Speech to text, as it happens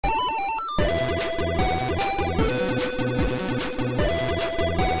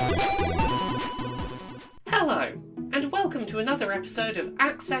another episode of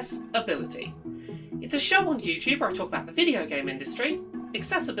Accessibility. It's a show on YouTube where I talk about the video game industry,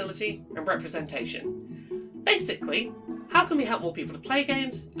 accessibility, and representation. Basically, how can we help more people to play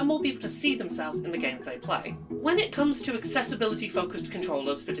games and more people to see themselves in the games they play? When it comes to accessibility-focused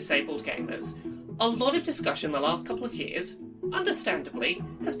controllers for disabled gamers, a lot of discussion the last couple of years, understandably,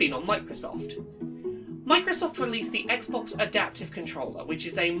 has been on Microsoft. Microsoft released the Xbox Adaptive Controller, which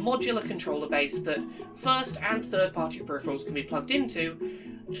is a modular controller base that first and third-party peripherals can be plugged into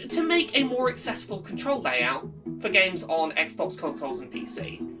to make a more accessible control layout for games on Xbox consoles and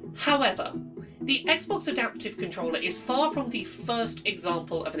PC. However, the Xbox Adaptive Controller is far from the first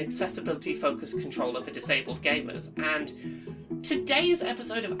example of an accessibility-focused controller for disabled gamers, and today's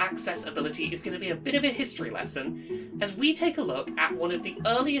episode of Accessibility is going to be a bit of a history lesson as we take a look at one of the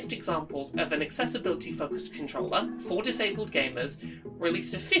earliest examples of an accessibility-focused controller for disabled gamers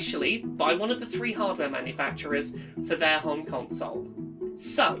released officially by one of the three hardware manufacturers for their home console.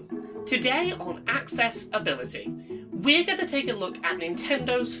 So, today on Accessibility, we're going to take a look at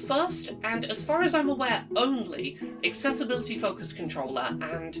Nintendo's first, and as far as I'm aware, only accessibility-focused controller,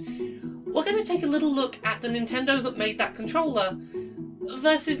 and we're going to take a little look at the Nintendo that made that controller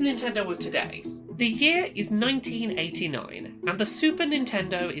versus Nintendo of today. The year is 1989, and the Super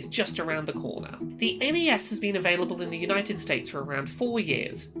Nintendo is just around the corner. The NES has been available in the United States for around 4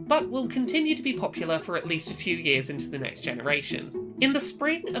 years, but will continue to be popular for at least a few years into the next generation. In the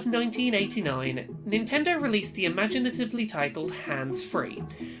spring of 1989, Nintendo released the imaginatively titled Hands-Free,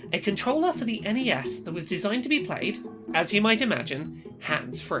 a controller for the NES that was designed to be played, as you might imagine,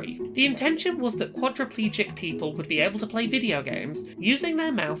 hands-free. The intention was that quadriplegic people would be able to play video games using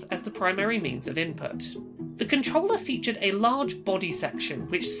their mouth as the primary means of input. The controller featured a large body section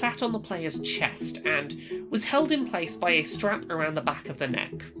which sat on the player's chest and was held in place by a strap around the back of the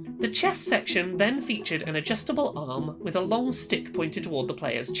neck. The chest section then featured an adjustable arm with a long stick pointed toward the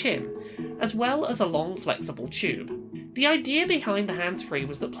player's chin, as well as a long flexible tube. The idea behind the hands-free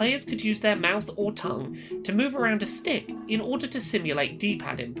was that players could use their mouth or tongue to move around a stick in order to simulate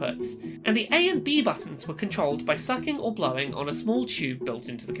D-pad inputs, and the A and B buttons were controlled by sucking or blowing on a small tube built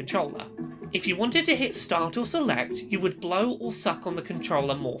into the controller. If you wanted to hit start or select, you would blow or suck on the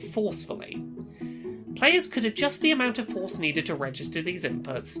controller more forcefully. Players could adjust the amount of force needed to register these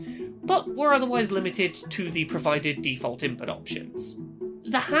inputs, but were otherwise limited to the provided default input options.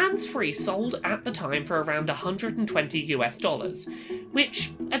 The hands-free sold at the time for around $120 US,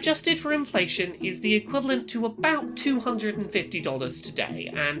 which, adjusted for inflation, is the equivalent to about $250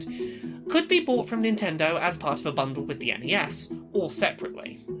 today, and could be bought from Nintendo as part of a bundle with the NES, or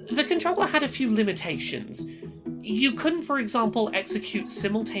separately. The controller had a few limitations. You couldn't, for example, execute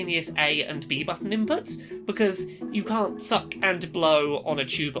simultaneous A and B button inputs, because you can't suck and blow on a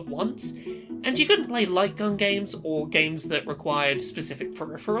tube at once, and you couldn't play light gun games or games that required specific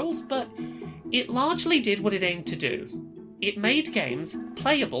peripherals, but it largely did what it aimed to do. It made games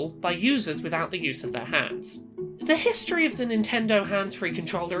playable by users without the use of their hands. The history of the Nintendo hands-free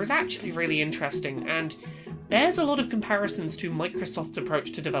controller is actually really interesting, and bears a lot of comparisons to Microsoft's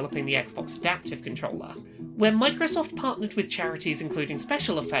approach to developing the Xbox Adaptive Controller. Where Microsoft partnered with charities including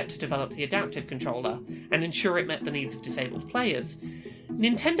Special Effect to develop the Adaptive Controller and ensure it met the needs of disabled players,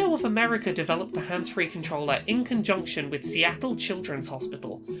 Nintendo of America developed the hands-free controller in conjunction with Seattle Children's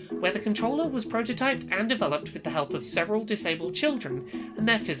Hospital, where the controller was prototyped and developed with the help of several disabled children and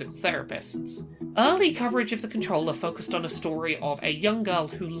their physical therapists. Early coverage of the controller focused on a story of a young girl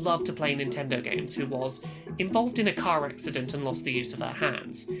who loved to play Nintendo games who was involved in a car accident and lost the use of her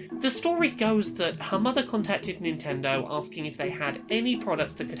hands. The story goes that her mother contacted Nintendo asking if they had any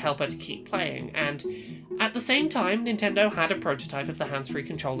products that could help her to keep playing, and at the same time, Nintendo had a prototype of the hands-free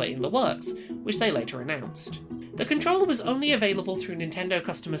controller in the works, which they later announced. The controller was only available through Nintendo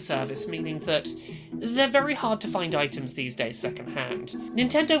customer service, meaning that they're very hard to find items these days secondhand.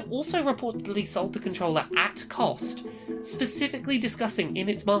 Nintendo also reportedly sold the controller at cost, specifically discussing in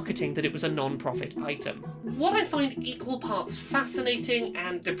its marketing that it was a non-profit item. What I find equal parts fascinating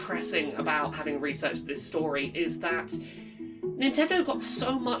and depressing about having researched this story is that Nintendo got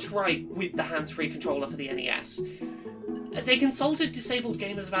so much right with the hands-free controller for the NES. They consulted disabled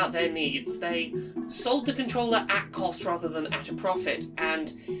gamers about their needs, they sold the controller at cost rather than at a profit,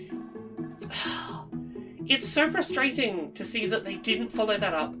 and it's so frustrating to see that they didn't follow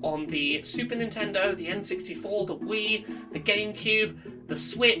that up on the Super Nintendo, the N64, the Wii, the GameCube, the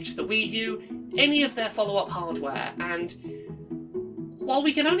Switch, the Wii U, any of their follow-up hardware, and while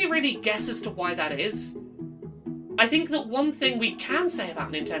we can only really guess as to why that is, I think that one thing we can say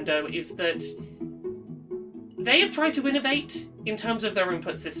about Nintendo is that they have tried to innovate in terms of their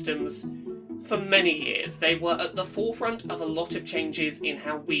input systems for many years. They were at the forefront of a lot of changes in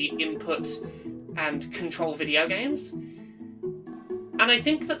how we input and control video games. And I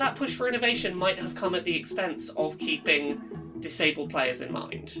think that push for innovation might have come at the expense of keeping disabled players in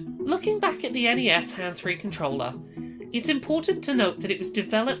mind. Looking back at the NES hands-free controller, it's important to note that it was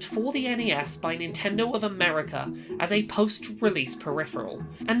developed for the NES by Nintendo of America as a post-release peripheral,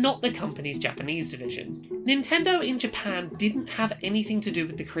 and not the company's Japanese division. Nintendo in Japan didn't have anything to do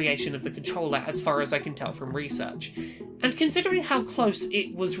with the creation of the controller, as far as I can tell from research. And considering how close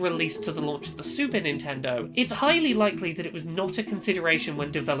it was released to the launch of the Super Nintendo, it's highly likely that it was not a consideration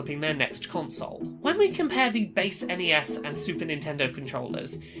when developing their next console. When we compare the base NES and Super Nintendo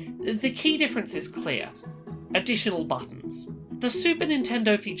controllers, the key difference is clear. Additional buttons. The Super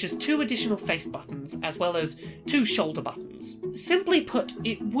Nintendo features 2 additional face buttons, as well as 2 shoulder buttons. Simply put,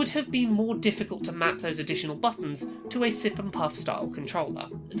 it would have been more difficult to map those additional buttons to a sip and puff style controller.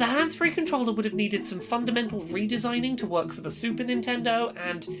 The hands-free controller would have needed some fundamental redesigning to work for the Super Nintendo,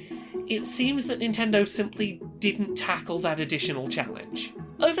 and it seems that Nintendo simply didn't tackle that additional challenge.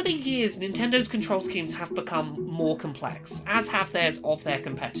 Over the years, Nintendo's control schemes have become more complex, as have theirs of their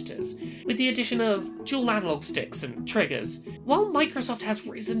competitors, with the addition of dual analog sticks and triggers. While Microsoft has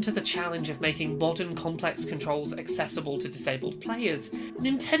risen to the challenge of making modern complex controls accessible to disabled players,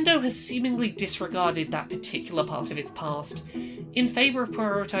 Nintendo has seemingly disregarded that particular part of its past in favour of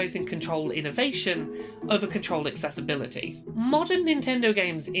prioritising control innovation over control accessibility. Modern Nintendo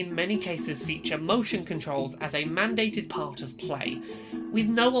games in many cases feature motion controls as a mandated part of play, with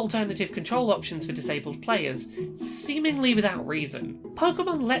no alternative control options for disabled players, seemingly without reason.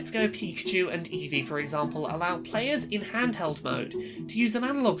 Pokemon Let's Go Pikachu and Eevee, for example, allow players in handheld mode to use an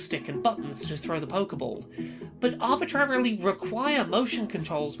analog stick and buttons to throw the Pokeball, but arbitrarily require motion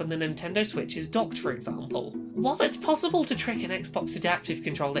controls when the Nintendo Switch is docked, for example. While it's possible to trick an Xbox Adaptive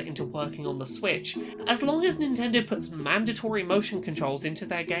Controller into working on the Switch, as long as Nintendo puts mandatory motion controls into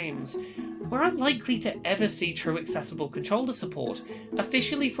their games, we're unlikely to ever see true accessible controller support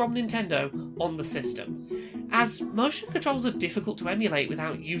officially from Nintendo on the system, as motion controls are difficult to emulate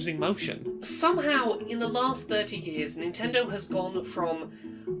without using motion. Somehow, in the last 30 years, Nintendo has gone from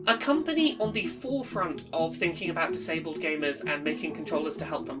a company on the forefront of thinking about disabled gamers and making controllers to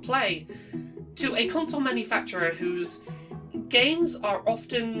help them play, to a console manufacturer whose games are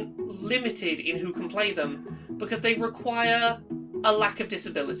often limited in who can play them because they require a lack of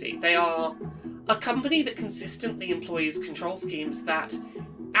disability. They are a company that consistently employs control schemes that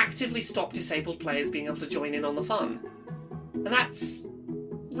actively stop disabled players being able to join in on the fun. And that's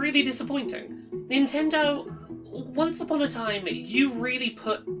really disappointing. Nintendo, once upon a time, you really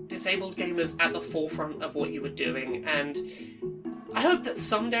put disabled gamers at the forefront of what you were doing, and I hope that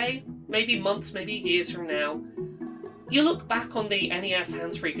someday, maybe months, maybe years from now, you look back on the NES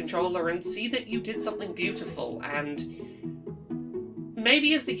hands-free controller and see that you did something beautiful, and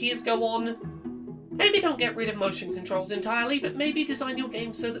maybe as the years go on, maybe don't get rid of motion controls entirely, but maybe design your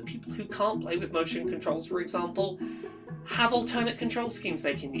game so that people who can't play with motion controls, for example, have alternate control schemes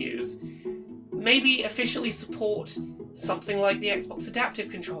they can use. Maybe officially support something like the Xbox Adaptive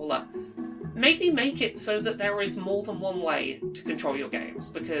Controller. Maybe make it so that there is more than one way to control your games,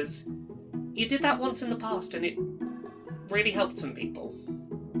 because you did that once in the past and it really helped some people.